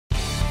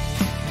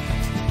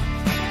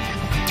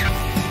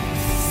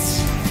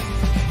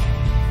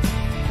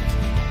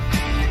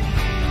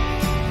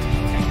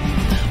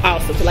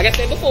awesome. So like I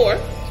said before,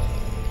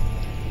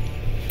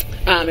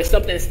 if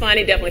something is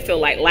funny, definitely feel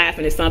like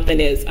laughing. If something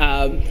is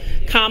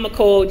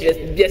comical,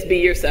 just be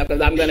yourself,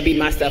 because I'm going to be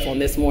myself on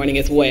this morning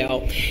as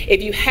well.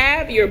 If you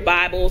have your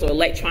Bibles or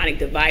electronic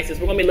devices,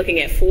 we're going to be looking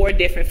at 4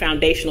 different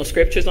foundational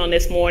scriptures on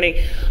this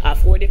morning.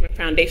 4 different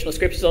foundational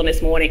scriptures on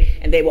this morning,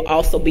 and they will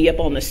also be up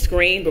on the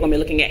screen. We're going to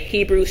be looking at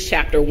Hebrews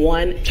chapter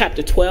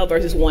 12,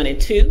 verses 1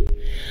 and 2.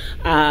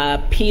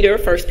 1 Peter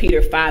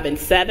 5 and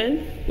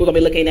 7. We're going to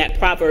be looking at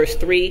Proverbs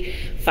 3,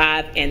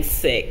 5 and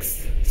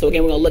 6. So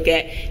again, we're going to look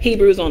at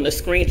Hebrews on the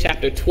screen,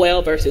 chapter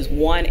 12, verses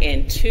 1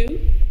 and 2.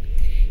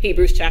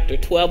 Hebrews chapter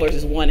 12,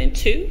 verses 1 and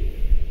 2.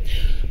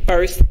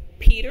 1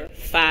 Peter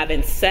 5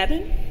 and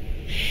 7.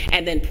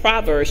 And then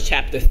Proverbs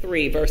chapter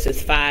 3,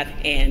 verses 5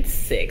 and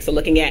 6. So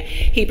looking at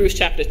Hebrews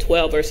chapter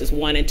 12, verses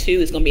 1 and 2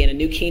 is going to be in the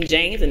New King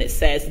James. And it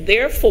says,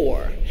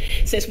 "Therefore,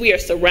 since we are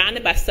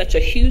surrounded by such a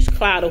huge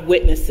cloud of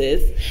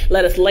witnesses,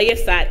 let us lay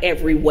aside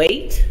every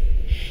weight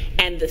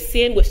and the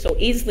sin which so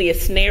easily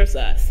ensnares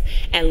us,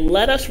 and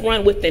let us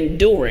run with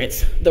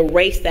endurance the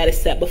race that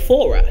is set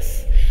before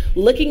us,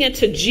 looking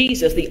unto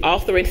Jesus, the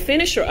author and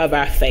finisher of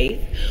our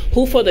faith,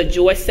 who for the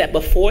joy set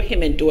before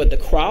him endured the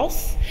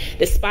cross,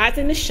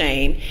 despising the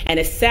shame, and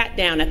is sat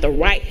down at the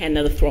right hand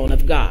of the throne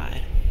of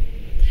God."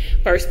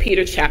 1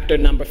 Peter chapter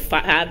number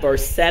 5,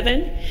 verse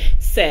 7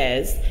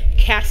 says,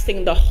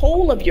 "Casting the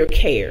whole of your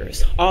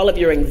cares, all of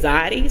your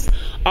anxieties,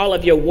 all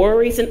of your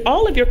worries, and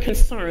all of your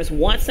concerns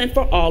once and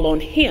for all on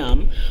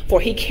him,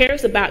 for he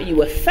cares about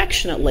you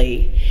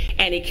affectionately,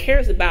 and he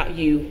cares about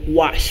you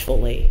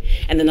watchfully."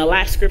 And then the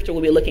last scripture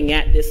we'll be looking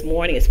at this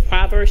morning is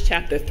Proverbs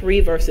chapter 3,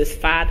 verses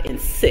 5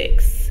 and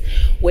 6,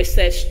 which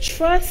says,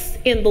 "Trust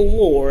in the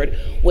Lord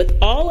with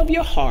all of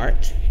your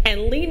heart,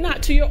 and lean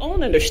not to your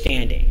own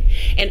understanding.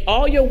 In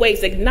all your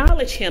ways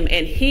acknowledge him,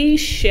 and he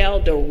shall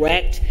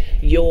direct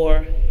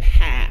your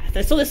path."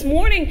 And so this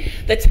morning,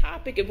 the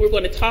topic that we're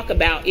going to talk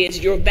about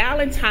is your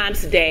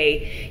Valentine's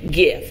Day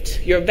gift.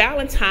 Your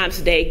Valentine's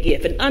Day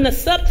gift. And the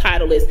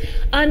subtitle is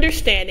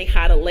Understanding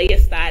How to Lay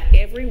Aside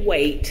Every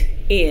Weight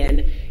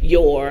in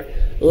Your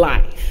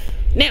Life.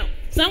 Now,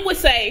 some would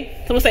say,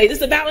 is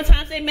this a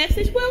Valentine's Day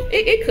message? Well,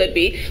 it could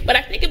be, but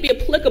I think it'd be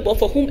applicable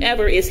for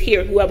whomever is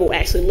here, whoever will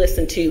actually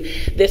listen to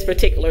this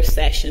particular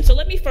session. So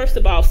let me first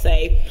of all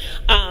say,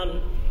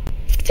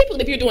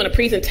 typically if you're doing a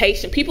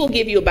presentation, people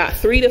give you about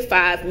 3 to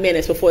 5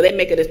 minutes before they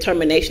make a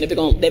determination if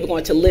they're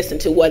going to listen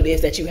to what it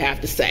is that you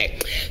have to say.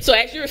 So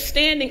as you're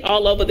standing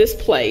all over this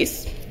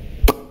place,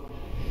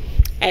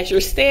 I'm like,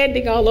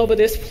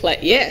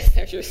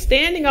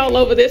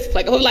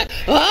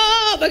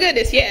 oh my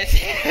goodness, yes.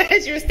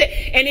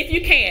 And if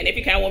you can,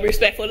 I won't be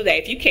respectful today,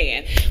 if you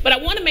can. But I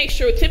want to make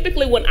sure,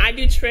 typically when I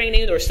do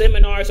trainings or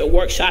seminars or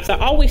workshops, I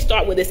always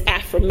start with this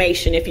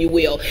affirmation, if you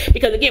will.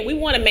 Because again, we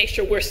want to make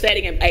sure we're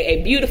setting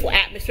a beautiful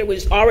atmosphere,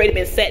 which has already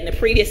been set in the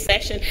previous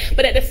session.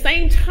 But at the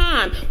same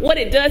time, what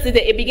it does is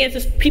that it begins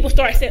to, people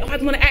start saying, I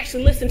want to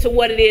actually listen to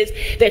what it is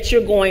that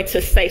you're going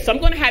to say. So I'm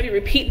going to have you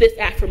repeat this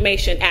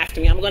affirmation after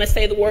me. I'm going to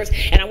say the words,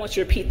 and I want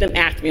you to repeat them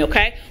after me,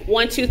 okay?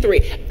 1, 2,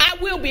 3. I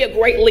will be a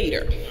great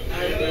leader.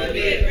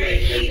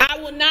 I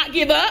will not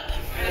give up.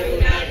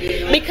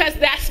 Because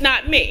that's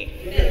not me.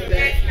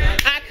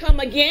 I come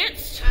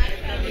against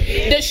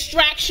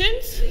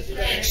distractions,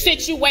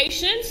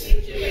 situations,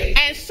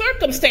 and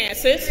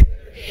circumstances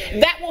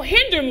that will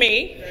hinder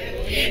me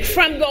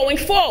from going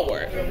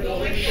forward.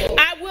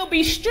 I will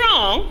be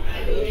strong,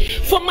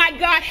 for my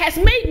God has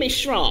made me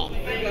strong.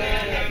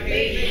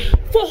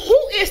 For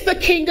who is the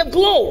King of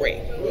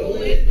glory?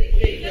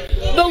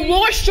 The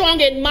Lord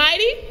strong and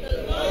mighty,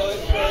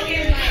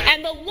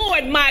 and the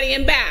Lord mighty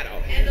in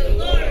battle.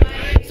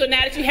 So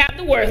now that you have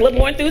the words, a little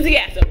more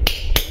enthusiasm.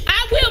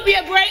 I will be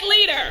a great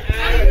leader.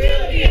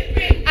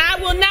 I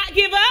will not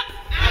give up,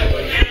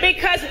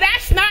 because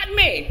that's not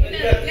me.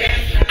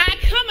 I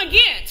come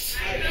against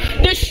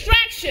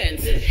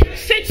distractions,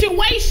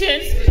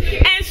 situations,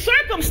 and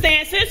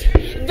circumstances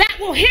that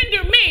will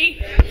hinder me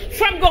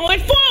from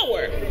going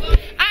forward.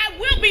 I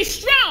will be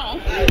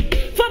strong,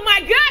 for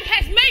my God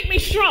has made me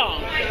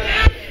strong.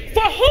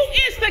 For who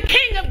is the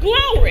King of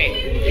glory?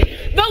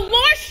 The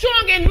Lord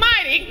strong and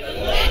mighty,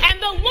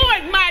 and the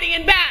Lord mighty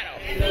in battle.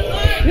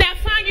 Now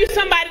find you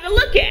somebody to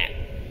look at.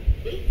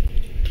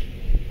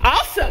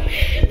 Awesome.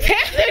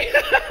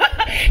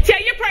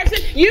 Tell your person,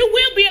 you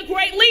will be a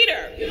great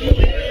leader.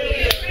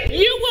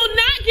 You will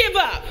not give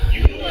up,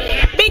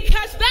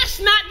 because that's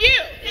not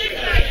you.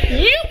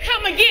 You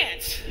come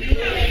against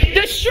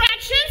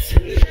distractions,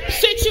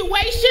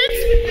 situations,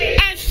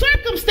 and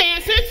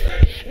circumstances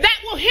that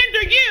will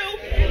hinder you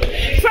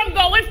from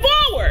going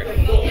forward.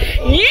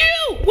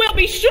 You will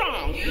be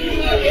strong,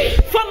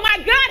 for my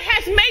God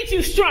has made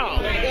you strong.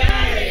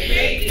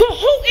 For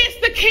who is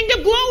the King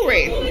of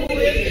glory?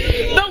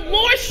 The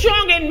Lord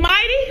strong and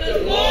mighty,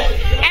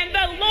 and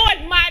the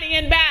Lord mighty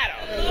in battle.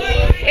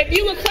 If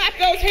you would clap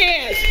those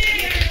hands.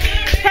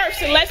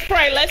 Person, let's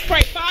pray.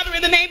 Father,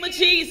 in the name of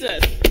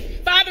Jesus.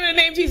 Father, Father, in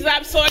the name of Jesus,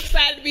 I'm so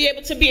excited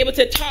to be able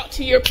to talk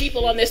to your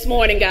people on this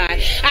morning, God.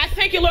 I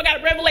thank you, Lord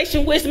God,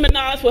 revelation, wisdom, and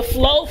knowledge will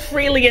flow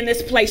freely in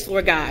this place,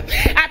 Lord God.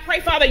 I pray,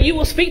 Father, you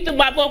will speak through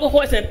my vocal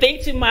cords and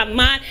think to my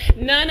mind,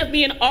 none of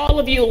me and all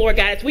of you, Lord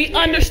God, as we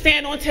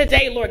understand on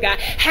today, Lord God,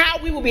 how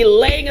we will be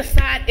laying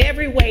aside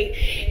every weight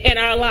in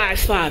our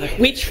lives, Father.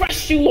 We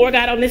trust you, Lord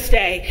God, on this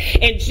day.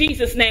 In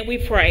Jesus' name we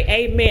pray.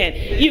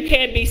 Amen. You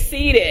can be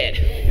seated.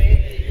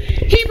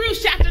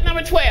 Hebrews chapter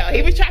number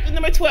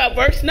 12,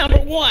 verse number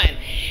 1.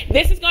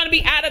 This is going to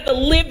be out of the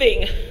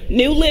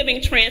New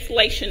Living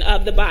Translation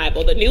of the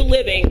Bible. The New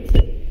Living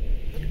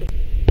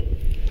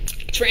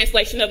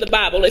Translation of the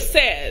Bible. It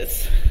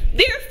says,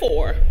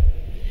 therefore,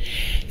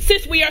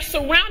 since we are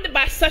surrounded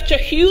by such a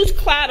huge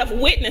cloud of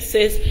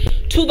witnesses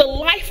to the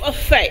life of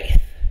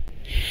faith,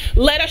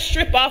 let us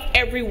strip off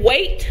every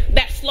weight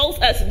that slows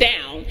us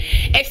down,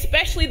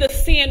 especially the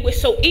sin which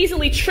so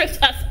easily trips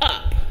us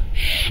up.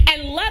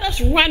 And let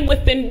us run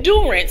with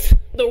endurance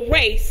the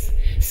race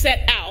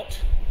set out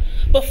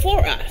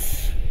before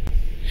us.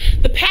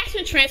 The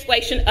Passion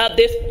Translation of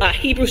this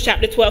Hebrews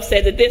chapter 12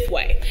 says it this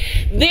way.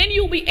 Then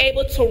you'll be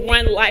able to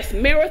run life's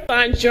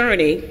marathon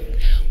journey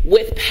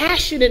with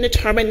passion and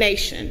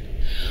determination,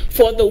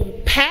 for the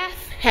path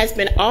has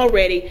been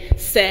already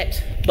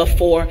set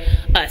before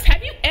us.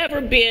 Have you ever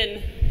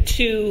been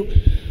to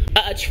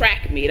a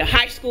track meet, a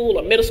high school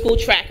or middle school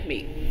track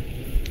meet?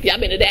 Y'all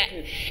been to that,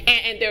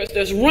 and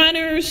there's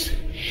runners,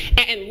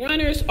 and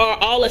runners are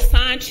all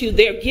assigned to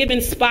their given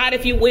spot,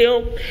 if you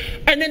will,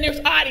 and then there's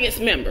audience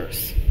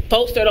members,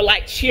 folks that are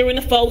like cheering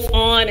the folks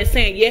on and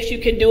saying, yes, you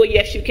can do it,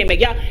 yes, you can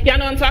make. Y'all know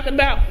what I'm talking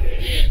about?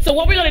 So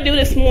what we're going to do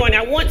this morning,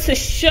 I want to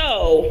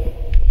show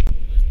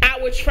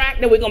our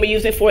track that we're going to be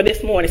using for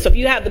this morning. So if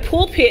you have the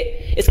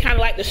pulpit, it's kind of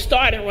like the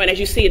starting run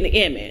as you see in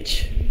the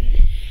image,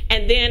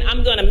 and then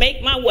I'm going to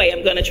make my way.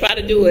 I'm going to try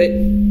to do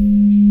it.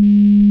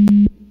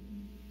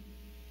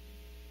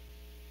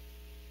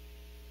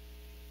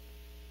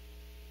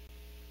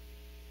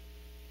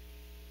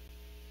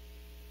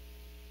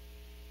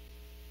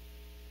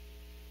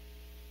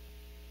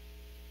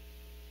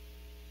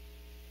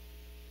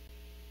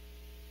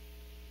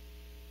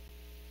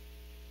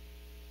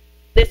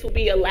 This will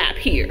be a lap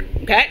here,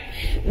 okay?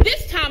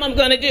 This time I'm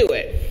going to do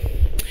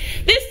it.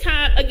 This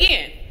time,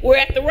 again, we're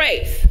at the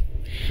race.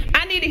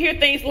 I need to hear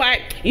things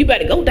like, you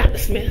better go, Dr.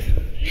 Smith.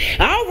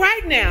 All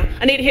right now.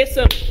 I need to hear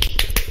some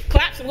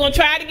claps. I'm going to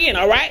try it again,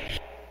 all right?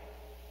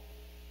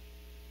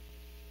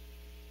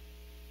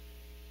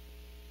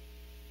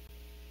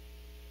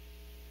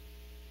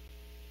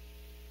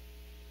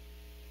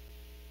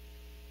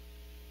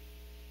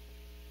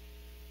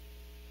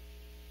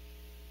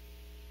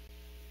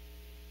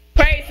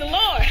 Praise the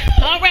Lord.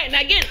 All right.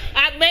 Now again,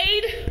 I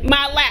made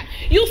my lap.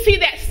 You'll see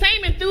that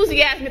same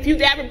enthusiasm if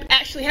you've ever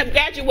actually have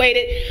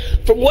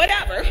graduated from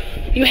whatever.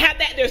 You have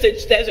that. There's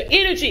an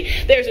energy.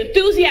 There's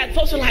enthusiasm.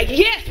 Folks are like,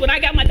 yes, when I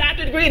got my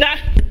doctorate degree, now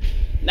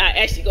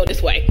actually go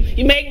this way.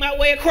 You make my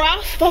way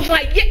across. Folks are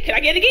like, yeah, can I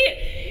get it again?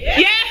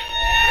 Yeah.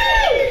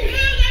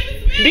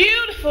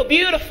 Beautiful,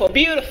 beautiful,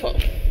 beautiful.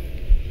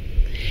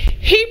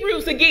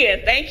 Hebrews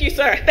again. Thank you,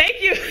 sir.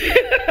 Thank you.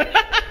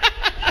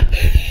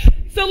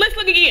 So let's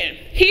look again.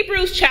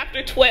 Hebrews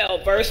chapter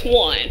 12, verse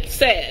 1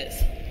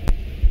 says,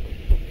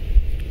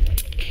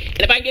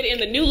 and if I get it in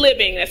the New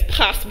Living that's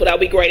possible, that would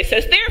be great. It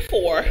says,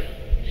 therefore,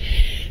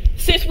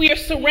 since we are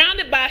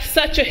surrounded by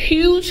such a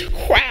huge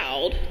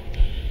crowd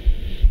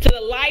to the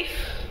life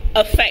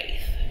of faith.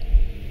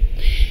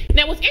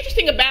 Now, what's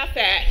interesting about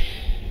that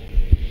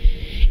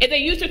is they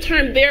use the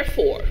term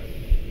therefore,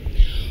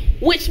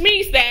 which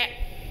means that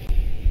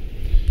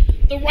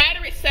the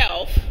writer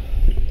itself,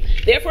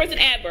 therefore is an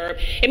adverb.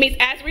 It means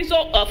as a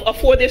result of or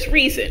for this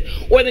reason.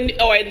 Or in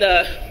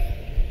the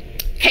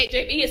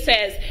KJV it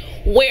says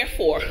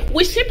wherefore,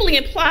 which simply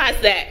implies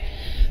that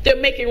they're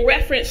making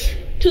reference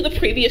to the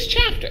previous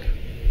chapter.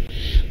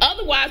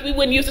 Otherwise, we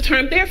wouldn't use the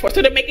term therefore.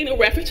 So they're making a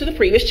reference to the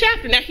previous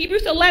chapter. Now,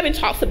 Hebrews 11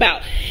 talks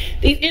about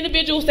these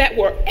individuals that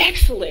were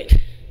excellent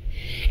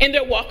in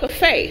their walk of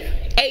faith.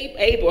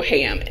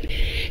 Abraham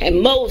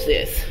and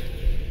Moses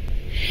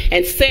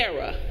and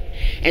Sarah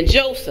and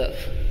Joseph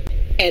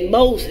and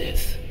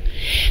Moses.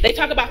 They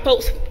talk about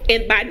folks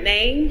by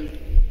name,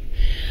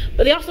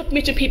 but they also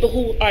mention people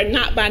who are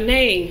not by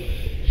name,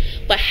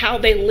 but how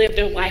they live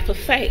their life of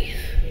faith.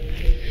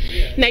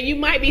 Now you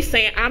might be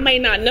saying, I may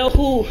not know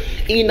who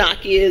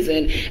Enoch is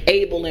and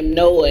Abel and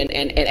Noah and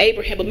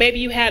Abraham, but maybe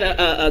you had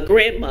a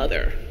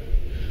grandmother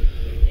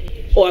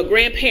or a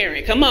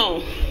grandparent. Come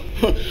on.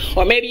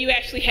 Or maybe you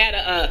actually had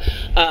a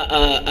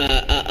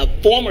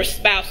former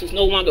spouse who's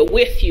no longer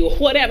with you or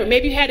whatever.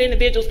 Maybe you had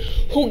individuals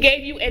who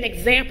gave you an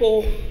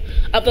example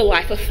of the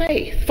life of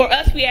faith. For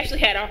us, we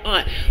actually had our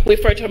aunt. We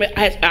refer to her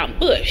as Aunt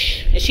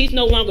Bush. And she's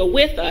no longer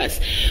with us,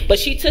 but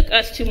she took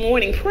us to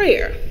morning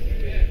prayer.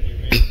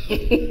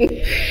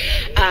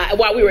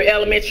 While we were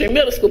elementary and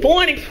middle school.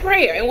 Morning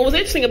prayer. And what was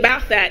interesting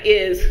about that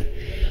is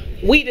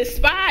we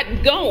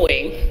despised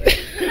going.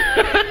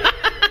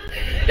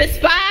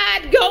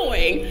 despise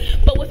going.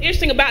 But what's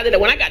interesting about it, that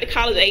when I got to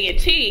college at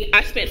A&T,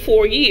 I spent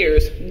 4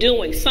 years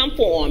doing some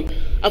form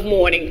of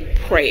morning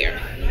prayer.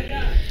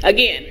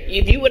 Again,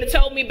 if you would have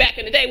told me back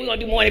in the day we're going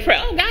to do morning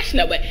prayer, oh gosh,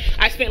 no, but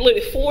I spent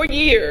literally 4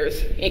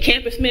 years in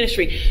campus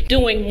ministry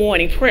doing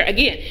morning prayer.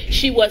 Again,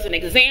 she was an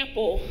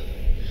example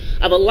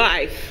of a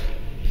life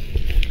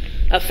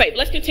of faith.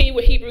 Let's continue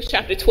with Hebrews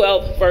chapter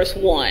 12, verse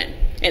 1.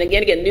 And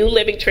again, New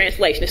Living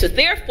Translation. It says,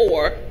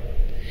 therefore,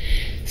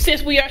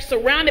 since we are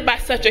surrounded by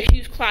such a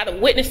huge cloud of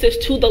witnesses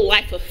to the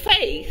life of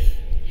faith,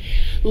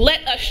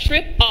 let us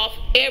strip off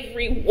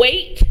every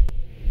weight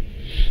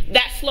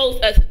that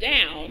slows us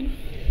down,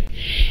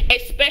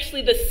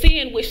 especially the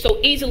sin which so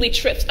easily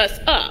trips us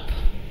up,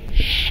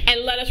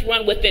 and let us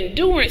run with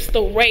endurance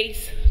the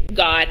race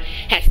God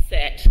has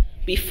set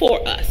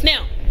before us.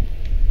 Now,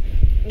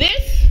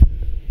 this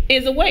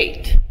is a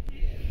weight.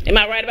 Am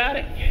I right about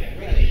it?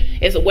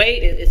 It's a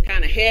weight. It's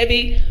kind of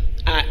heavy.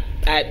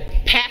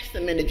 I passed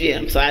them in the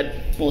gym, so I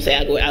won't say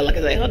I go. Like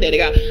I say, oh, there they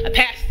go. I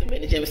passed them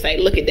in the gym and say,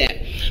 look at that.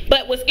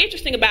 But what's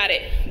interesting about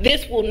it,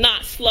 this will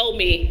not slow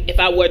me if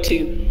I were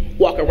to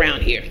walk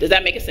around here. Does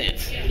that make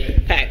sense?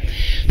 Okay.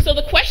 So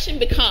the question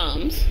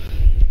becomes,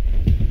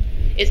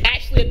 it's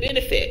actually a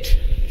benefit.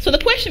 So the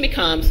question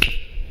becomes,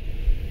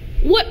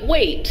 what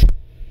weight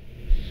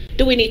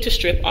do we need to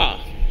strip off?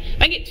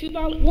 If I get two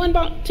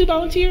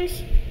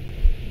volunteers.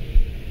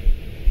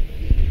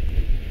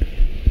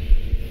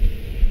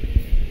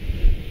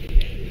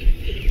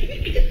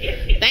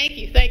 Thank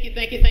you.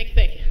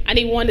 I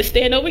need one to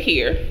stand over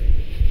here.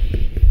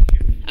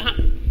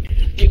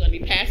 You're going to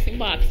be passing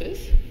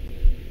boxes.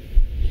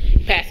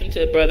 Pass them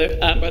to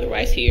Brother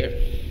Rice here.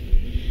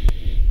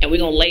 And we're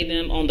going to lay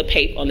them on the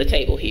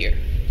table here.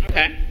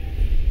 Okay?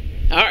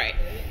 All right.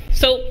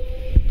 So,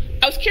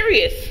 I was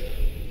curious,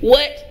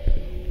 what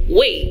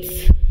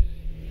weights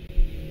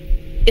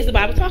is the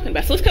Bible talking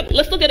about? So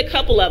let's look at a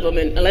couple of them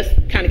and let's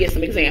kind of get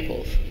some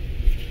examples.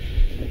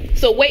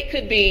 So weight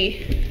could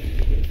be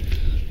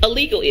a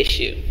legal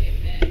issue.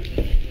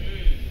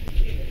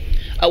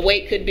 A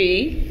weight could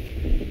be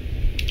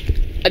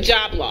a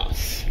job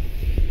loss.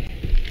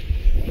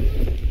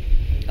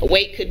 A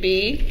weight could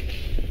be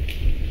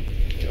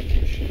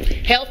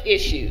health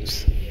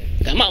issues.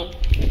 Come on.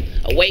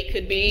 A weight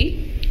could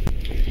be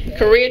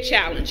career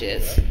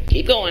challenges.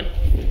 Keep going.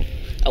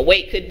 A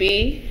weight could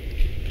be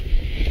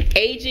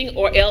aging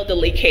or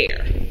elderly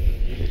care.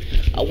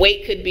 A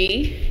weight could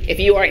be, if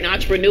you are an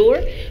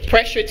entrepreneur,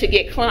 pressure to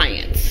get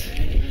clients.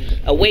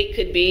 A weight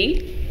could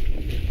be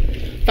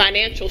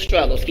financial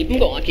struggles. Keep them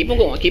going.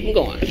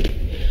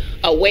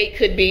 A weight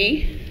could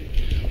be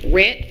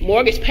rent,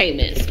 mortgage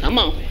payments. Come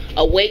on.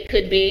 A weight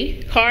could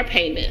be car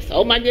payments.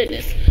 Oh my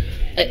goodness.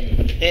 We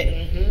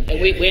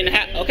in the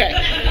house. Okay.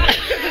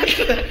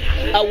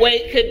 A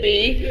weight could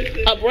be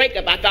a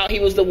breakup. I thought he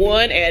was the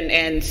one,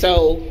 and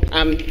so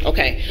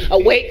okay. A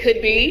weight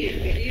could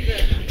be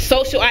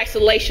social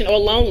isolation or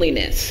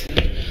loneliness.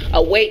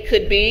 A weight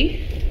could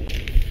be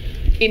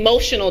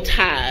emotional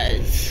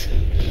ties.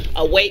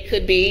 A weight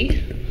could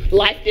be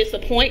life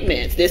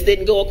disappointments. This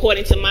didn't go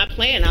according to my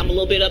plan. I'm a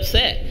little bit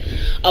upset.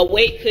 A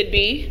weight could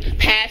be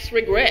past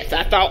regrets.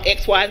 I thought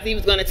XYZ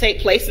was going to take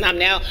place, and I'm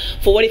now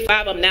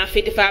 45, I'm now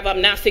 55,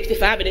 I'm now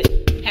 65, and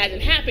it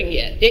hasn't happened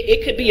yet.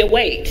 It could be a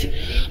weight.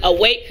 A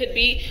weight could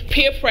be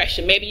peer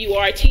pressure. Maybe you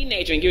are a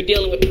teenager and you're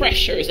dealing with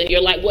pressures and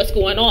you're like, what's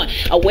going on?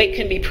 A weight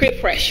can be peer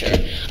pressure.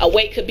 A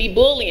weight could be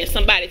bullying.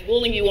 Somebody's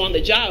bullying you on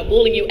the job,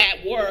 bullying you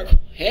at work,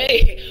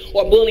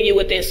 or bullying you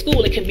within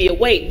school. It can be a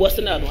weight. What's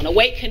another one? A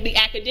weight can be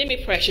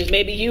academic pressures.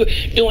 Maybe you're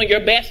doing your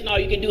best and all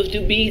you can do is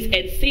do B's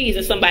and C's,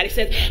 and somebody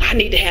says, I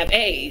need to have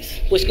A's,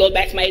 which goes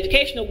back to my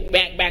educational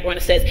background.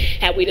 It says,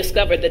 have we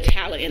discovered the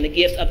talent and the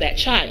gifts of that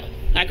child?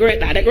 I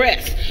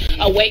digress.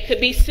 A weight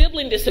could be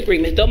sibling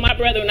disagreements. Though my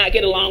brother and I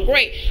get along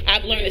great,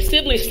 I've learned that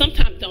siblings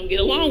sometimes don't get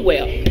along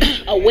well.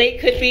 A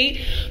weight could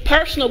be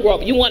personal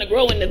growth. You want to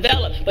grow and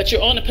develop, but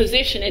you're on a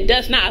position that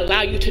does not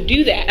allow you to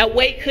do that. A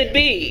weight could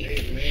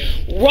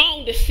be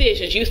wrong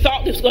decisions. You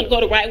thought this was going to go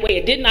the right way.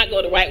 It did not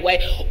go the right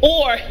way.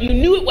 Or you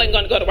knew it wasn't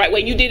going to go the right way.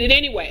 You did it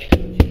anyway.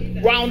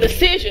 Wrong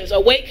decisions. A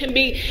weight can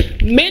be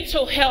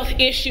mental health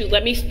issues.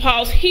 Let me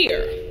pause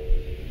here.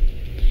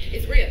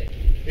 It's real.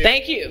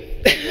 Thank you.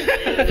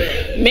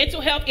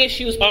 Mental health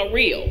issues are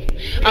real.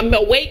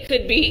 A weight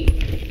could be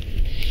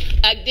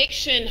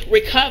addiction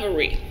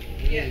recovery.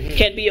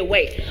 Can be a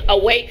weight. A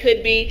weight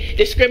could be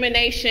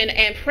discrimination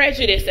and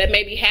prejudice that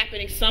may be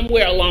happening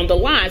somewhere along the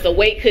lines. A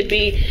weight could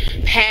be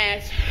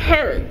past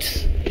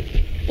hurt.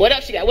 What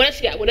else you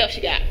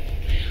got?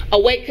 A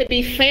weight could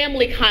be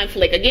family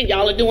conflict. Again,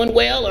 y'all are doing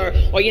well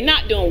or you're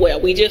not doing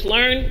well. We just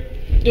learned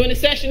during the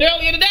session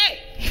earlier today.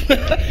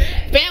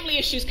 Family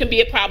issues can be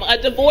a problem. A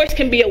divorce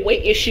can be a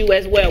weight issue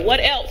as well.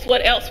 What else?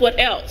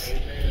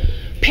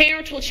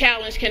 Parental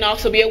challenge can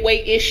also be a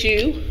weight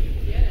issue.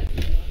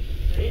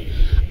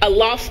 A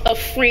loss of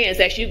friends.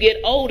 As you get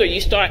older, you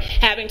start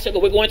having to go.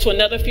 We're going to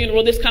another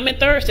funeral this coming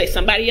Thursday.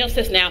 Somebody else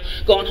is now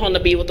going home to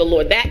be with the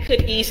Lord. That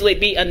could easily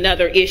be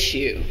another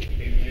issue.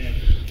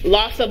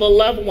 Loss of a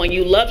loved one.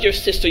 You loved your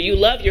sister, you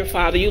loved your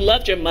father, you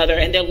loved your mother,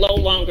 and they're no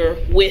longer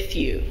with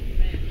you.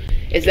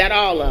 Is that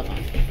all of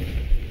them?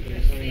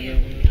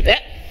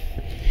 Yep.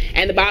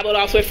 And the Bible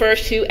also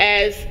refers to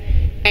as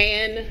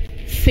an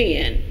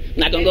sin. I'm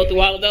not going to go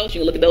through all of those.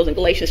 You can look at those in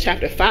Galatians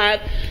chapter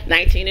 5,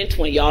 19 and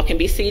 20. Y'all can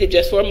be seated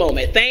just for a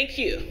moment. Thank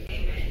you.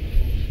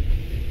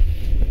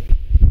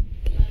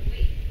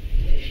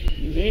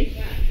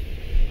 Mm-hmm.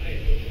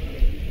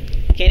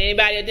 Can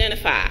anybody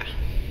identify?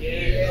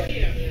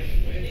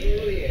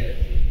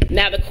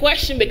 Now the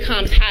question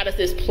becomes, how does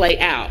this play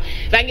out?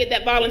 If I can get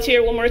that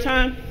volunteer one more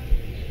time.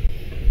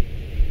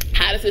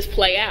 How does this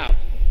play out?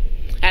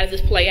 How does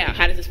this play out?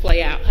 How does this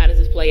play out? How does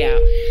this play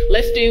out?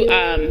 Let's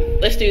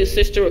do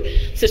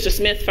Sister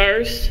Smith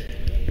first,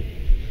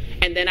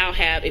 and then I'll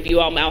have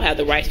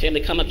the Rice family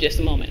come up just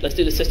a moment. Let's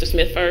do the Sister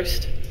Smith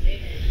first.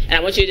 And I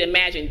want you to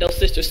imagine, though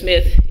Sister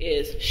Smith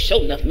is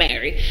sure enough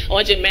married, I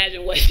want you to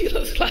imagine what she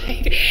looks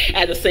like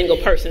as a single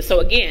person. So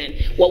again,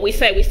 what we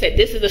said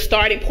this is the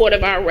starting point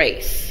of our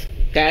race.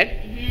 Okay?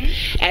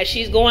 Mm-hmm. As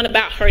she's going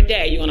about her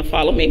day, you're going to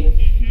follow me?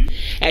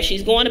 Mm-hmm. As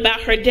she's going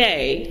about her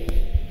day,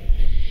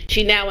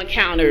 she now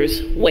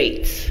encounters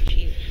weights.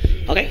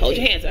 Okay, hold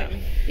your hands out.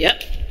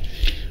 Yep.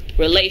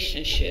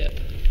 Relationship.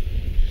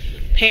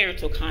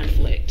 Parental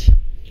conflict.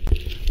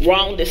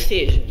 Wrong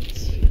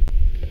decisions.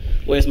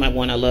 Where's my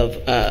one I love?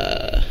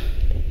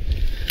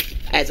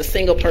 As a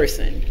single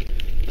person.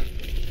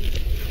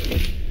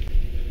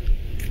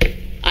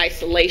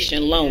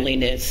 Isolation,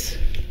 loneliness.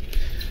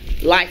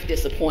 Life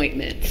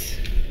disappointments.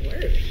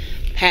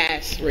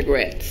 Past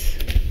regrets.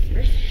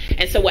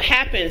 And so what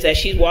happens as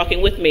she's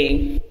walking with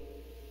me,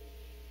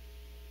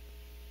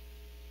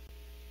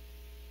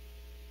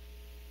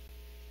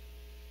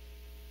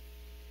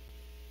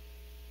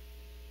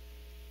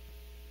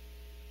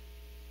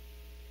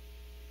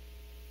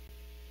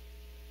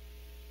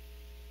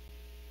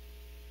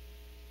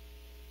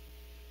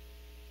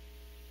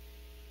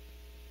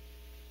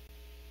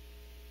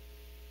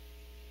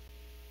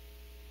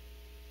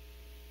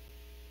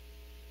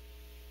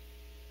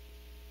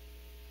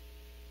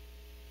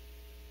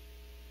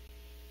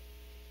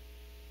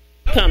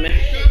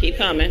 keep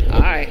coming.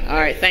 All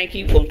right. Thank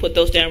you. We'll put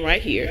those down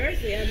right here.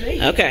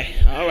 Okay.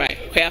 All right.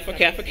 Careful.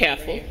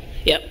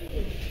 Yep.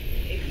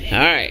 All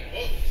right.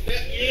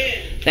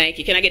 Thank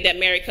you. Can I get that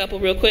married couple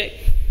real quick?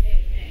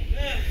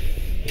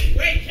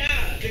 Great job.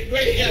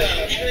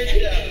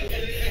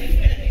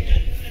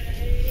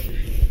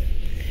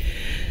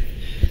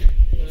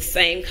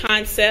 Same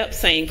concept.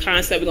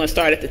 We're going to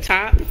start at the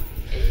top.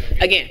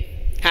 Again,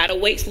 how do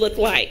weights look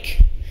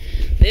like?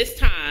 This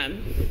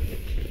time,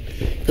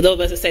 for those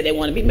of us that say they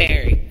want to be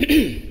married,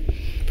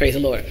 praise the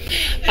Lord.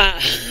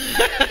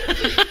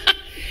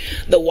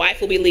 The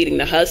wife will be leading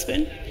the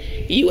husband.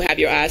 You will have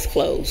your eyes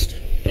closed.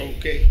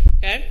 Okay.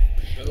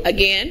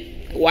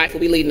 Again, the wife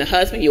will be leading the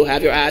husband. You will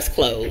have your eyes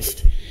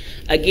closed.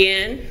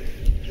 Again,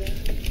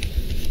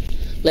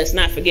 let's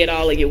not forget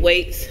all of your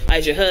weights.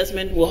 As your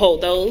husband will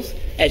hold those.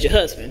 As your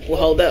husband will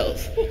hold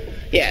those.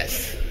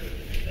 Yes.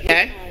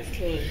 Okay.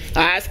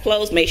 Eyes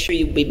closed. Make sure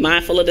you be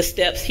mindful of the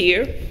steps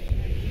here.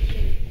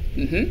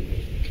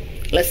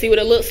 Let's see what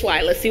it looks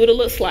like. Let's see what it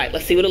looks like.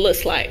 See what it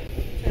looks like.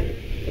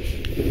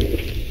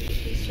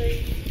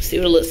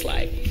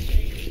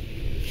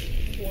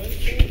 One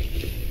step.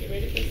 Get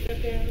ready for a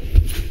step down.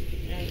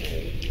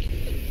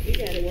 You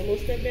got it. One more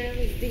step down.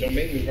 Don't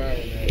make me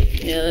viral now.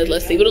 Yeah,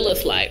 let's see what it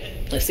looks like.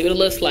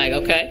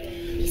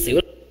 Okay. See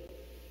what.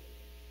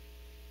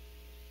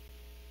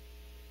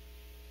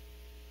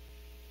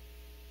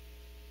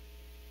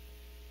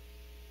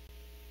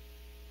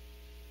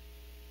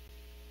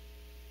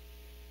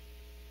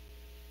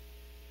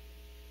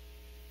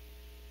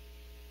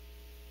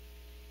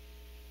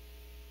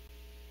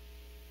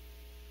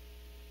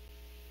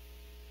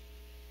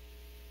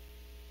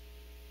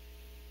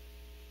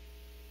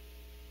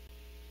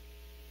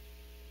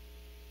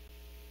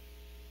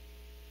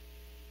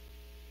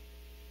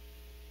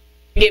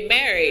 Get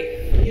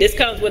married, this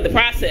comes with the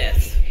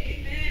process.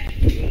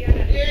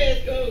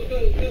 Yes, go.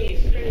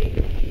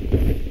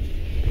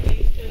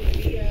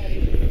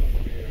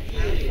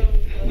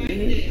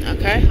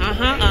 Okay,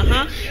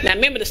 Now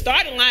remember, the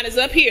starting line is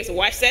up here, so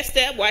watch that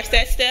step.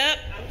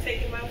 I'm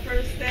taking my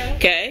first step.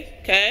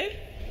 Okay.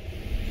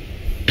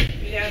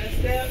 You got a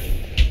step.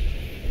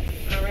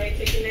 All right,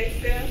 take the next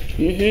step.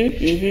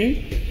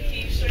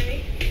 Keep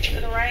straight to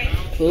the right.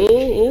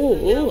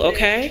 Ooh,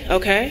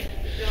 okay.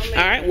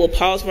 All right, we'll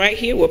pause right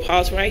here. All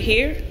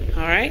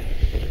right.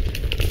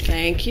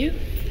 Thank you.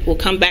 We'll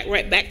come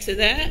right back to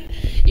that.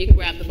 You can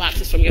grab the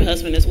boxes from your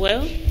husband as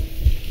well.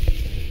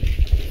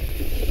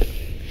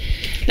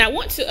 Now, I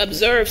want to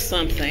observe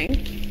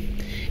something.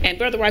 And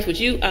Brother Rice, would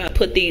you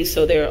put these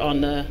so they're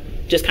on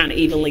just kind of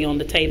evenly on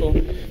the table?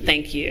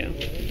 Thank you.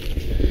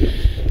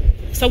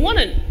 So I want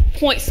to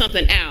point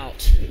something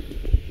out.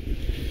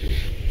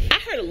 I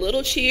heard a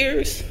little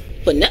cheers,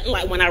 but nothing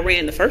like when I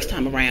ran the first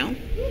time around.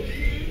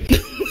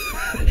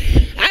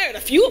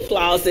 few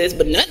applauses,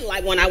 but nothing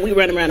like when we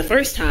ran around the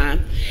first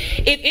time.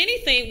 If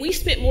anything, we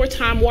spent more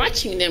time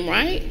watching them,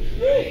 right?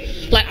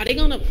 Like, are they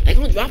gonna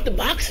drop the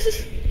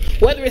boxes?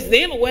 Whether it's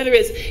them or whether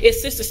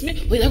it's Sister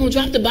Smith, they're gonna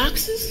drop the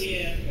boxes?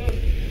 Yeah.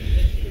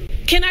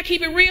 Can I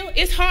keep it real?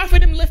 It's hard for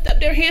them to lift up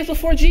their hands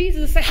before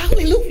Jesus and say,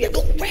 hallelujah,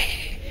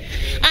 glory.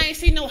 I ain't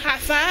seen no high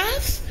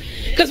fives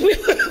because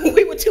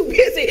we were too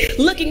busy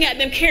looking at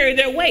them carry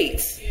their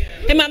weights.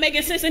 Am I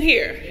making sense in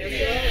here?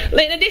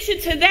 In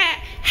addition to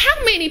that,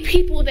 how many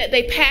people that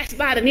they passed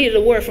by that needed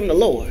a word from the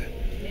Lord?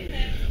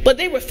 But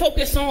they were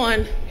focused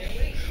on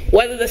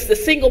whether it's the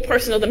single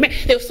person or the man.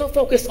 They were so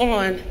focused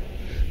on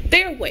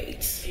their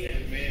weights.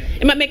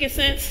 Am I making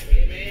sense?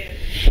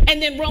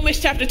 And then Romans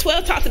chapter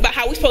 12 talks about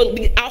how we're supposed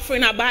to be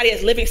offering our body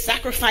as living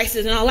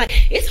sacrifices and all that.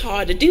 It's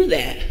hard to do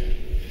that.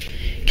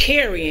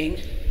 Carrying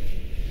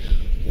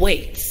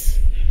weights.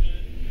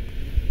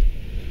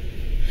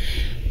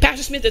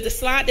 Pastor Smith, there's a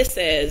slide that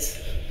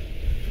says,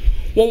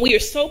 when we are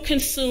so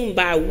consumed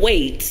by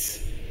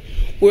weights,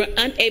 we're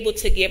unable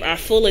to give our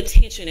full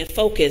attention and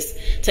focus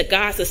to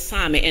God's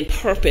assignment and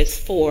purpose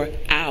for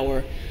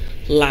our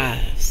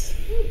lives.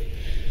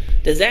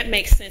 Does that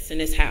make sense in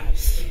this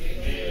house?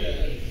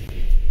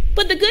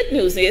 But the good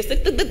news is,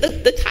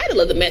 the title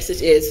of the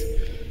message is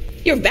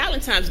your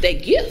Valentine's Day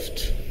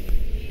gift.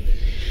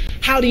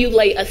 How do you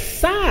lay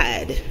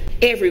aside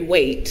every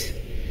weight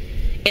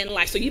in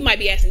life? So you might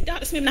be asking,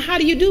 Dr. Smith, now how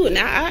do you do it?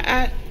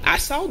 Now I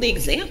saw the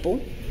example.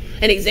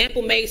 An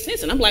example made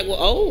sense. And I'm like,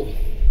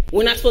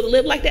 we're not supposed to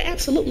live like that?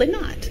 Absolutely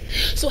not.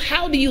 So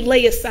how do you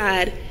lay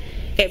aside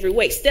every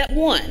weight? Step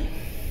 1,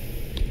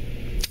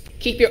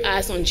 keep your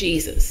eyes on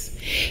Jesus.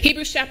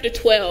 Hebrews chapter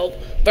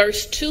 12,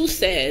 verse 2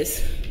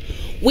 says,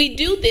 we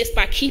do this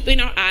by keeping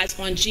our eyes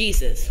on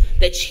Jesus,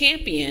 the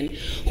champion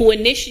who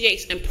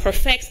initiates and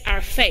perfects our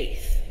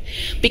faith.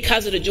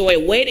 Because of the joy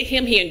awaited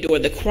him, he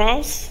endured the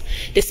cross,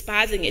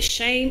 despising its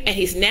shame, and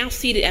he's now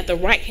seated at the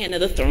right hand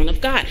of the throne of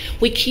God.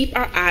 We keep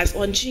our eyes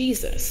on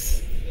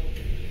Jesus.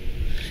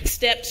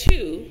 Step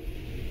 2,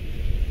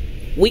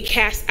 we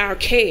cast our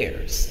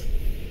cares.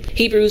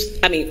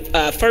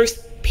 1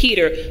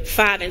 Peter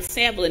 5 and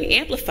 7 in the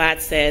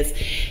Amplified says,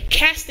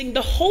 casting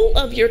the whole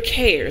of your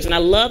cares, and I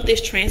love this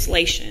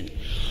translation,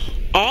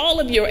 all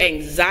of your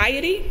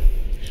anxiety,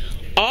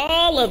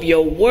 all of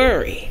your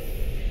worry,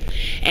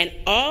 and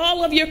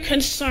all of your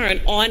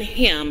concern on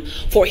him,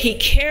 for he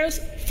cares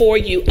for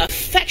you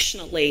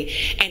affectionately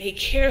and he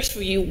cares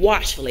for you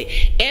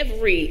watchfully.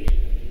 Every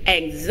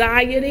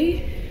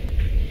anxiety,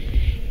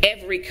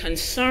 every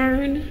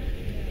concern,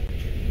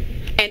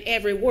 and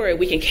every worry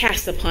we can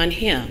cast upon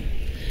him.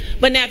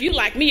 But now if you're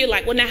like me, you're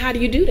like, well, now how do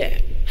you do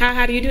that?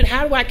 How do you do it?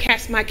 How do I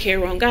cast my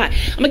care on God?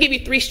 I'm going to give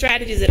you 3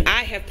 strategies that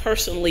I have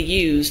personally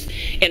used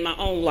in my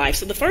own life.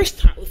 So the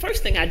first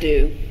thing I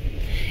do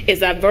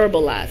is I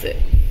verbalize it.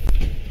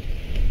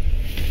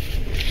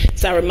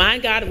 So I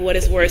remind God of what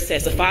his word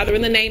says. So Father,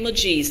 in the name of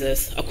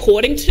Jesus,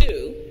 according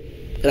to,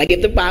 because I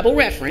give the Bible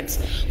reference,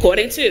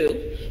 according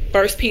to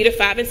 1 Peter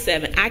 5 and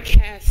 7, I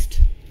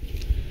cast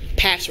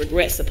past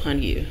regrets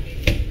upon you.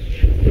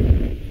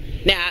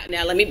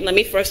 Now let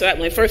me first,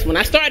 when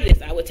I started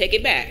this, I would take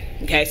it back.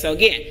 Okay, so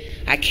again,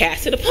 I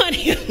cast it upon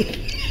him.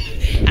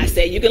 I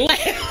said you can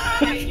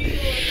laugh.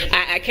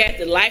 I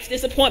casted life's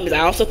disappointments. I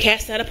also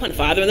cast that upon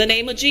Father in the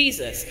name of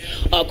Jesus.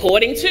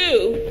 According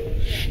to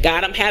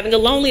God, I'm having a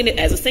loneliness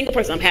as a single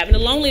person. I'm having a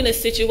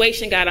loneliness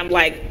situation. God, I'm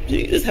like,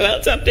 Jesus,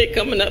 about something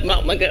coming up.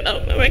 Oh my God,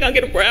 am I gonna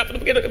get a breath?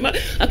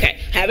 Okay,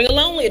 having a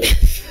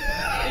loneliness.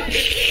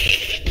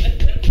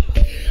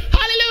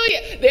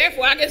 Hallelujah.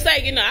 Therefore, I can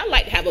say, I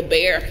like to have a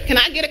bear. Can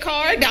I get a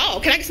car? No.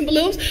 Can I get some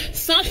balloons?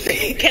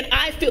 Something. Can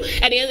I feel?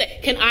 At the end of the day,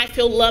 can I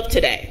feel love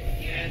today?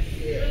 Yes.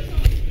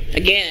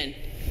 Again.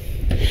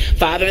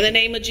 Father, in the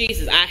name of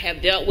Jesus, I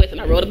have dealt with,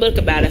 and I wrote a book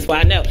about it, that's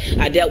why I know,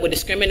 I dealt with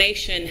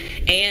discrimination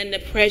and the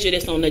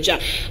prejudice on the job.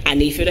 I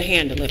need you to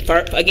handle it.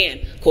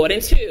 Again,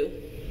 according to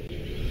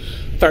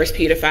 1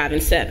 Peter 5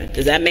 and 7.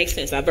 Does that make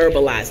sense? I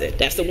verbalize it.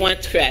 That's the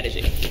one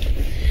strategy.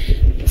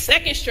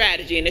 Second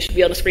strategy, and this should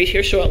be on the screen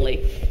here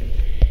shortly,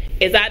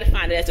 is I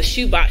define it as a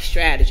shoebox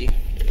strategy.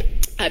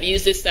 I've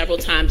used this several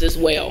times as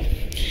well.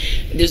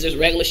 This is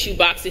regular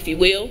shoebox, if you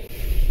will.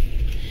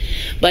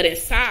 But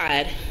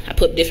inside, I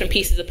put different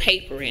pieces of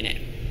paper in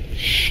it.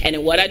 And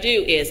then what I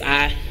do is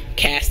I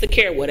cast the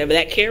care, whatever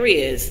that care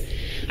is.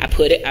 I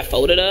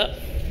fold it up.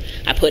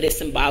 I put it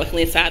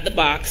symbolically inside the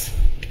box.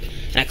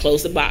 And I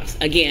close the box.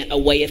 Again, a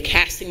way of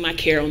casting my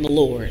care on the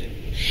Lord.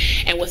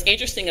 And what's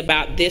interesting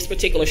about this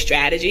particular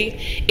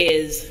strategy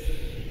is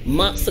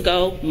months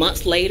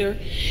later,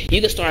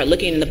 you can start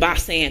looking in the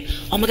box saying,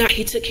 oh my God,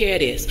 he took care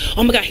of this.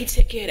 Oh my God, he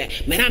took care of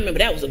that. Man, I remember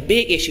that was a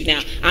big issue. Now,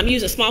 I'm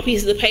using small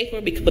pieces of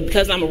paper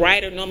because I'm a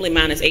writer. Normally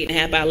mine is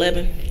 8.5 by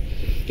 11.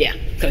 Yeah,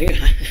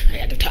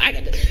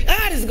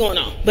 this is going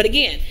on. But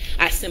again,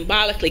 I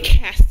symbolically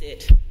cast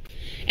it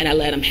and I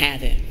let him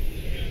have it.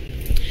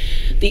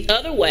 The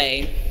other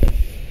way,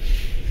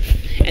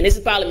 and this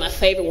is probably my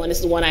favorite one, this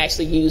is the one I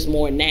actually use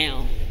more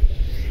now,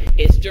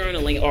 is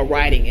journaling or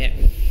writing it.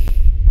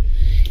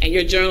 And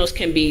your journals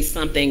can be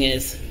something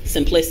as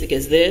simplistic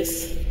as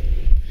this.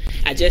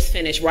 I just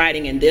finished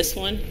writing in this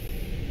one.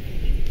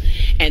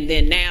 And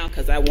then now,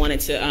 because I wanted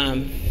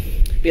to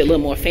be a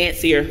little more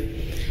fancier,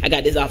 I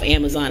got this off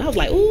Amazon. I was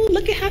like, ooh,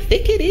 look at how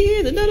thick it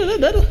is.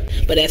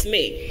 But that's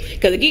me.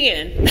 Because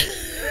again,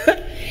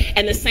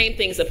 and the same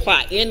things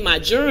apply. In my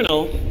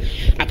journal,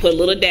 I put a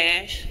little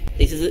dash.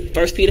 This is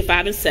 1 Peter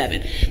 5 and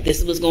 7. This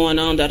is what's going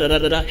on,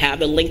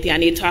 however lengthy I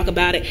need to talk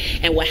about it.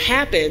 And what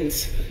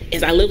happens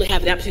is I literally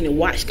have the opportunity to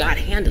watch God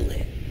handle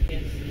it.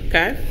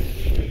 Okay?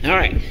 All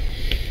right.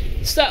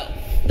 So,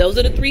 those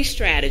are the 3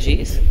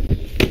 strategies.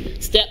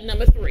 Step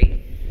number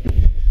 3.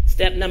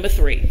 Step number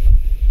 3.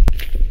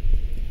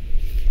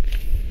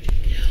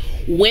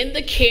 When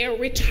the care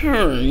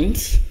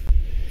returns,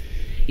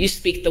 you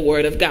speak the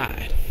word of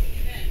God.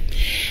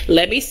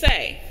 Let me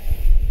say,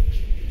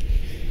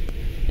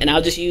 and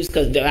I'll just use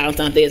because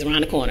Valentine's Day is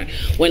around the corner.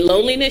 When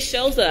loneliness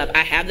shows up,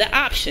 I have the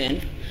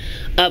option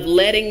of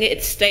letting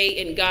it stay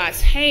in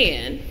God's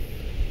hand.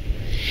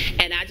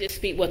 And I just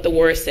speak what the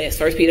word says.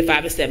 1 Peter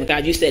 5 and 7.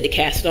 God, you said to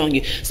cast it on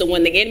you. So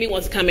when the enemy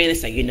wants to come in and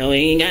say, you know,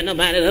 he ain't got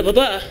nobody, blah, blah,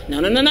 blah.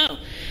 No.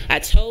 I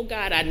told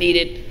God I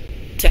needed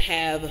to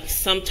have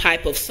some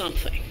type of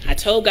something. I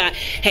told God,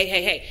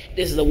 hey,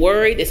 this is a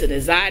worry, this is an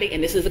anxiety,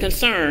 and this is a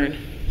concern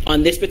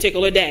on this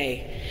particular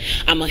day.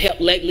 I'm going to help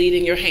lead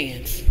in your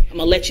hands. I'm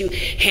going to let you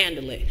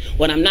handle it.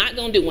 What I'm not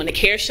going to do when the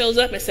care shows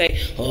up and say,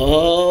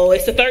 oh,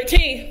 it's the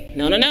 13th.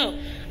 No.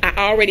 I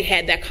already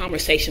had that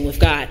conversation with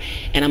God,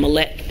 and I'm going to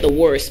let the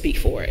word speak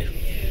for it.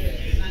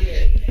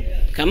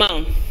 Come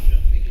on.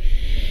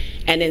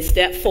 And then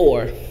step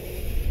 4,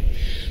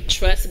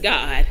 trust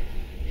God.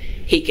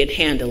 He can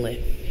handle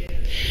it.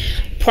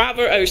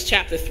 Proverbs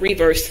chapter 3,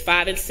 verse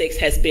 5 and 6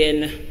 has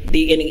been,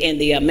 in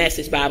the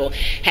Message Bible,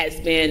 has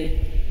been,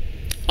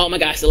 oh my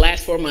gosh, the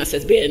last 4 months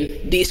has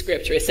been the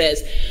scripture. It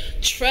says,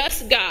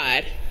 trust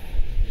God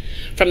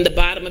from the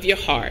bottom of your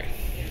heart.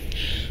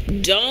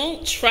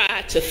 Don't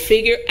try to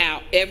figure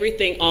out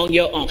everything on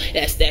your own.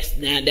 That's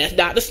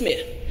Dr.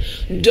 Smith.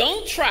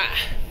 Don't try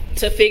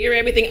to figure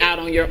everything out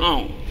on your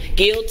own.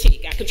 Guilty,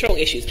 got control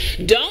issues.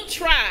 Don't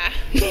try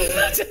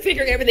to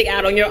figure everything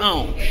out on your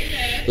own.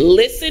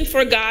 Listen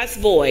for God's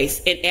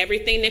voice in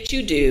everything that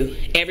you do,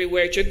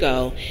 everywhere you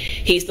go.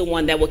 He's the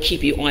one that will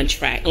keep you on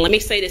track. And let me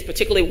say this,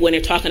 particularly when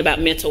they're talking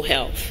about mental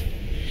health.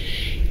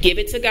 Give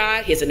it to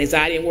God. Here's an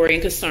anxiety and worry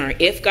and concern.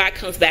 If God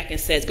comes back and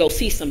says, go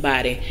see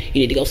somebody,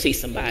 you need to go see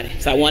somebody.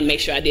 So I want to make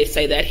sure I did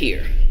say that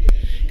here.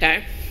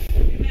 Okay?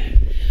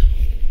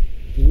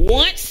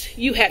 Once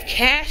you have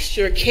cast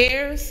your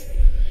cares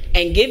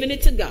and given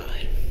it to God,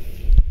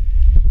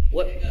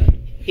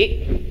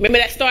 remember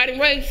that starting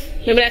race?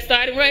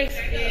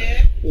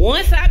 Yeah.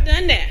 Once I've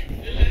done that,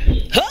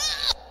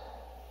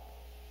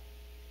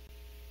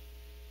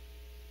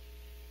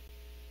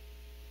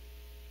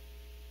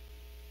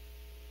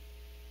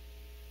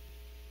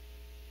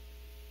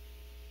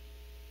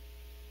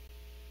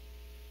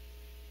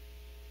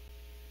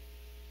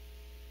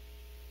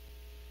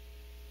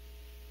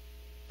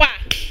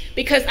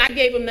 because I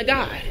gave him to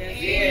God.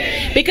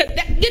 Yeah. Because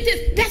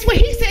that's what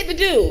he said to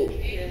do.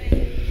 Yeah.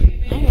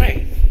 All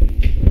right.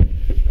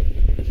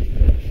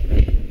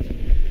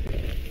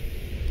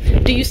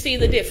 Do you see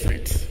the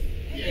difference?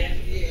 Yeah.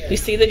 You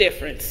see the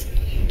difference?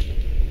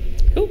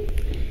 Ooh.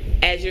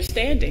 As you're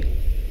standing.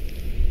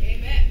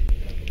 Amen.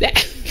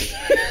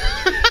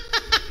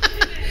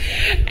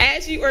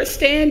 As you are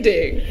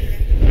standing.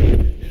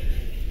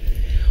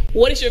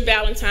 What is your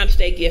Valentine's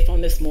Day gift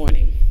on this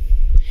morning?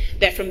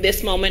 That from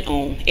this moment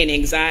on, any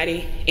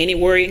anxiety, any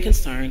worry and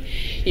concern,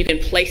 you can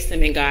place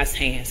them in God's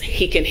hands.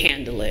 He can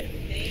handle it.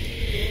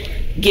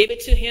 Give it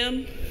to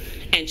him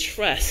and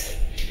trust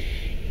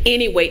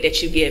any weight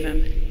that you give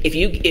him. If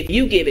you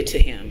give it to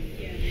him,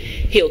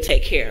 he'll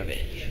take care of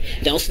it.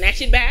 Don't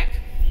snatch it back.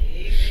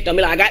 Don't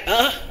be like,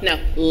 no,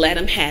 let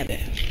him have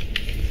it.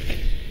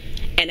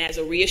 And as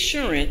a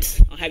reassurance,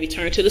 I'll have you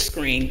turn to the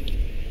screen.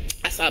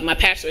 I saw my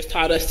pastor has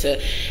taught us to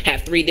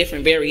have 3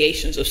 different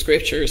variations of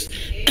scriptures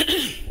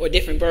or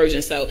different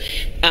versions. So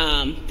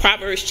Psalms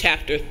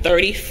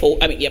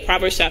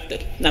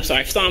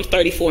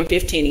 34 and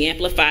 15, the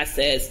Amplified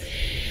says,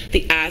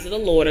 the eyes of the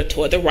Lord are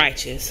toward the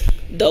righteous,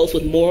 those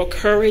with moral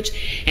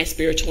courage and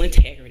spiritual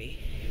integrity,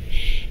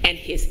 and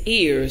his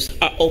ears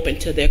are open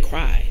to their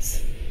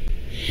cries.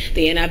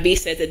 The NIV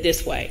says it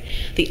this way,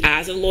 the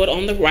eyes of the Lord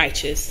on the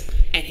righteous,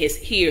 and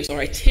his ears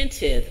are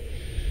attentive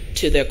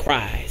to their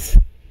cries.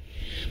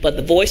 But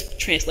the Voice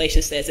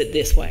translation says it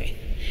this way,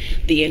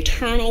 the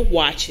Eternal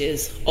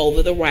watches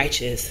over the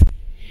righteous,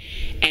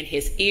 and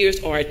his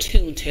ears are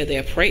attuned to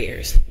their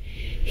prayers.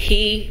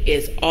 He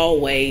is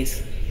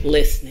always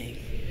listening.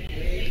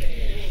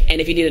 And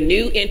if you need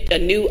a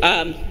new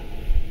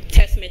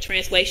Testament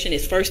translation,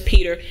 it's 1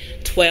 Peter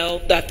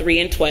 3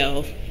 and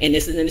 12. And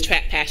this is in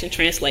the Passion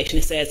Translation.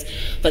 It says,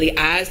 for the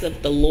eyes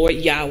of the Lord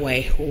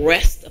Yahweh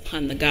rest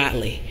upon the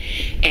godly,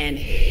 and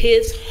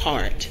his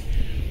heart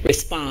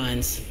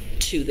responds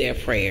to their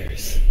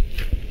prayers.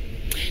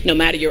 No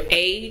matter your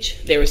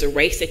age, there is a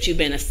race that you've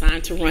been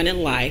assigned to run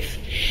in life,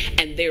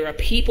 and there are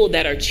people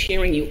that are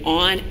cheering you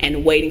on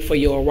and waiting for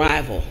your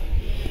arrival.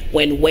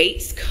 When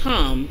waits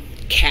come,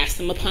 cast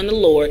them upon the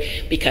Lord,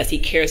 because he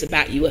cares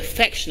about you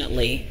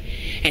affectionately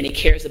and he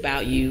cares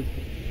about you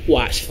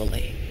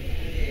watchfully.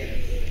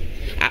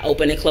 I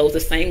open and close the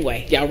same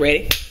way. Y'all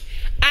ready?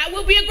 I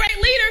will be a great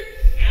leader.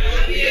 I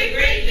will be a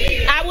great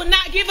leader. I will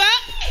not give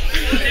up,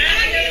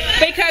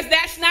 because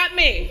that's not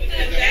me.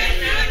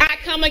 I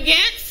come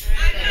against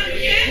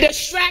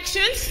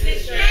distractions,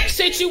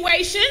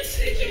 situations,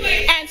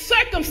 and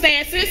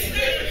circumstances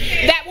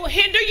that will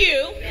hinder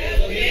you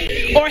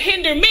or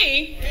hinder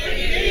me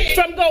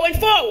from going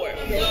forward.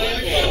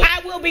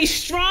 I will be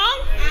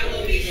strong,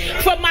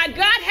 for my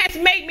God has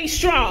made me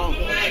strong.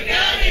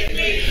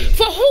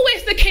 For who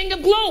is the King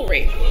of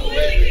glory?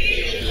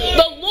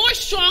 The Lord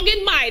strong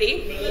and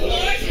mighty,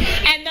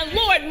 and the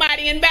Lord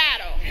mighty in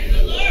battle.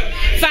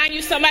 Find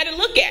you somebody to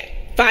look at.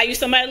 Find you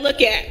somebody to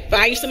look at.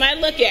 Find you somebody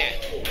to look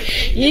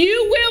at.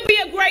 You will be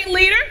a great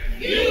leader.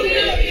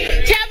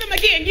 Tell them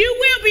again, you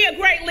will be a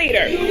great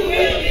leader.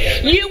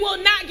 You will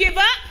not give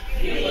up,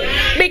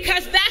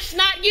 because that's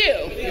not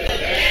you.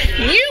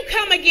 You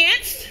come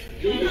against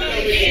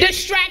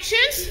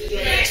distractions,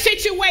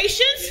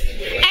 situations,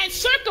 and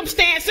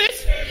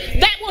circumstances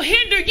that will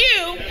hinder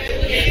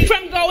you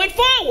from going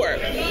forward.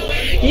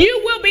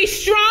 You will be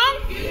strong,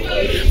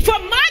 for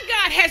my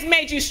God has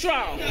made you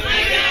strong.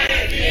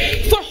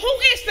 For who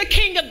is the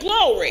King of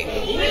glory?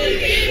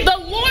 The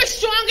Lord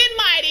strong and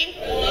mighty,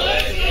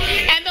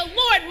 and the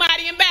Lord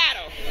mighty in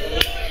battle.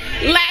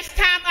 Last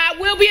time, I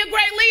will be a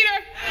great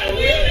leader.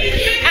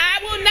 I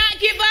will not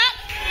give up,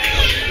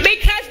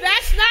 because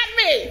that's not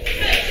me.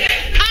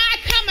 I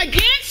come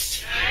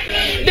against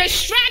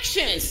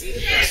distractions,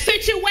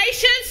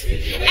 situations,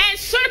 and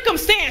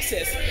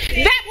circumstances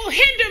that will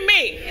hinder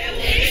me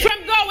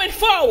from going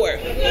forward.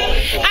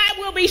 I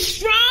will be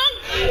strong,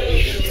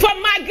 for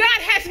my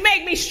God has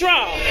made me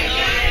strong.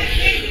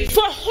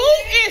 For who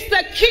is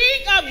the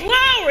King of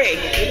glory?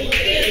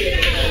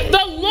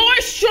 The Lord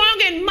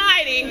strong and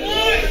mighty,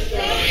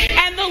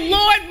 and the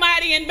Lord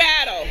mighty in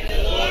battle.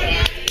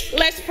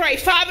 Let's pray.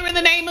 Father, in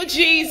the name of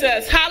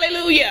Jesus,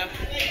 hallelujah.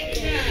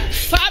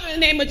 Father, in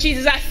the name of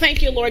Jesus, I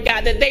thank you, Lord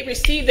God, that they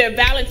received their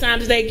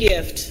Valentine's Day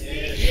gift.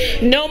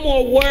 No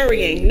more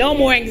worrying, no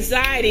more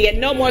anxiety,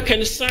 and no more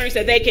concerns,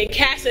 that they can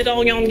cast it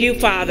on you,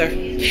 Father.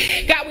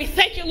 God, we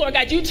thank you, Lord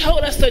God. You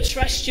told us to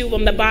trust you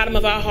from the bottom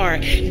of our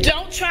heart.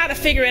 Don't try to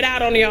figure it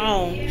out on your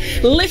own.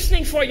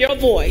 Listening for your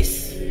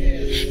voice.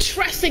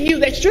 Trusting you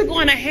that you're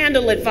going to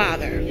handle it,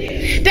 Father.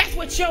 That's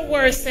what your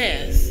word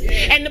says.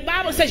 And the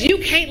Bible says you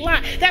can't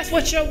lie. That's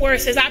what your word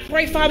says. I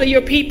pray, Father,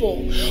 your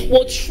people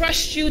will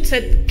trust you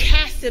to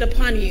cast it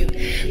upon you.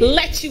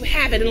 Let you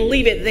have it and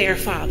leave it there,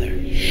 Father.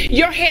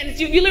 Your hand,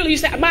 you literally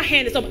said, my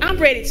hand is open. I'm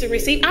ready to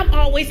receive. I'm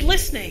always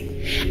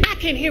listening. I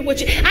can hear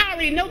what I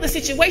already know the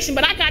situation,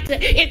 but I got to,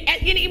 in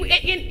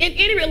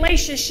any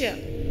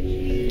relationship,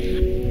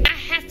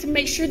 to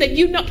make sure that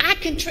you know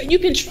you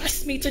can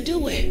trust me to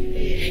do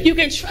it. You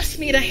can trust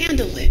me to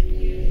handle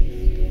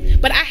it.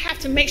 But I have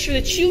to make sure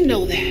that you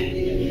know that.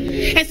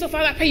 And so,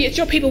 Father, I pray that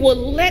your people will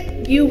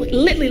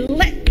literally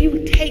let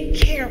you take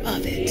care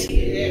of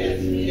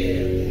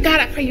it. God,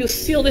 I pray you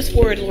seal this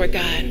word, Lord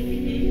God.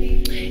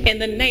 In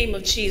the name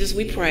of Jesus,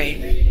 we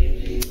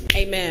pray.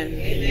 Amen.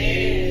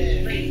 Amen.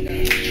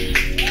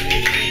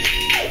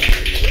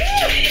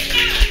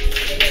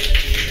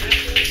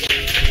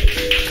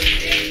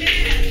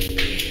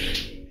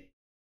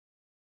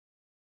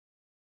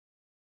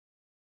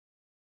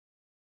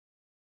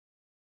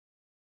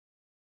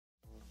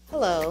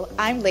 Hello,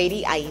 I'm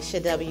Lady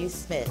Aisha W.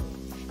 Smith.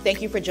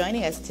 Thank you for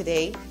joining us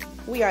today.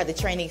 We are the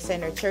Training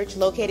Center Church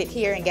located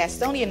here in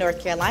Gastonia,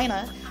 North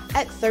Carolina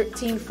at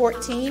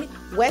 1314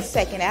 West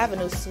 2nd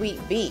Avenue,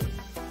 Suite B.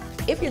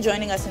 If you're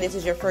joining us and this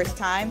is your first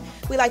time,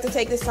 we'd like to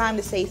take this time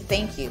to say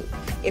thank you.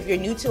 If you're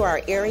new to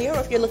our area or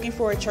if you're looking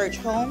for a church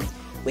home,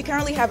 we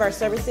currently have our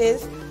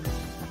services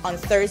on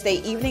Thursday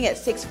evening at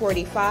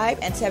 6:45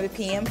 and 7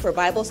 p.m. for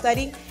Bible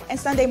study and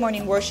Sunday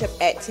morning worship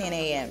at 10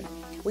 a.m.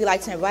 We'd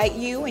like to invite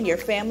you and your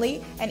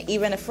family and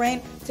even a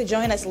friend to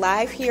join us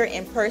live here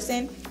in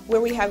person where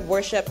we have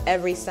worship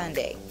every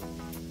Sunday.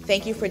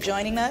 Thank you for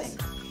joining us.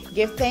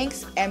 Give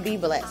thanks and be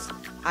blessed.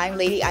 I'm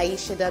Lady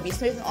Aisha W.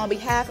 Smith. On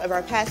behalf of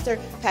our pastor,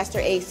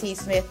 Pastor A.C.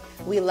 Smith,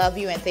 we love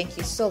you and thank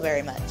you so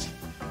very much.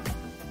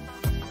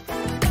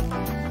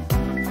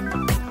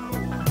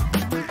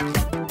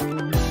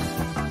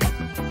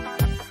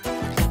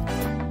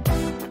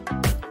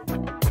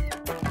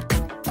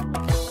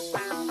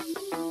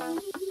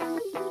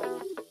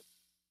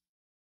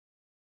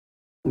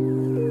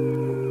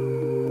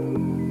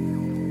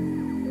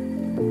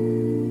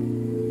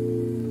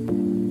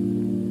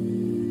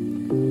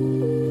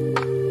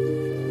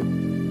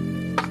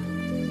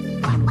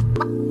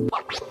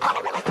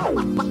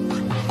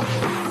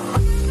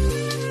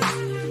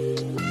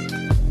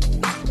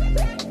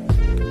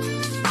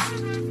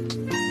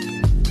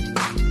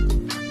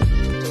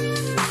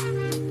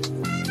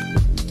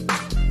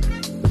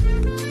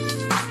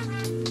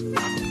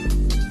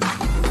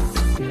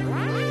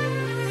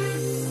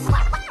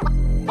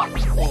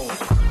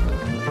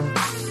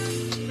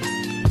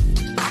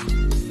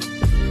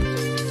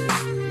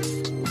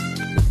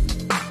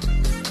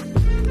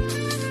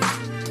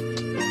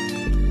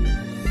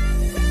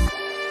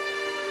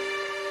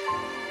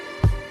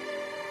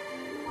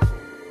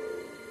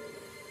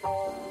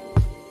 Bye.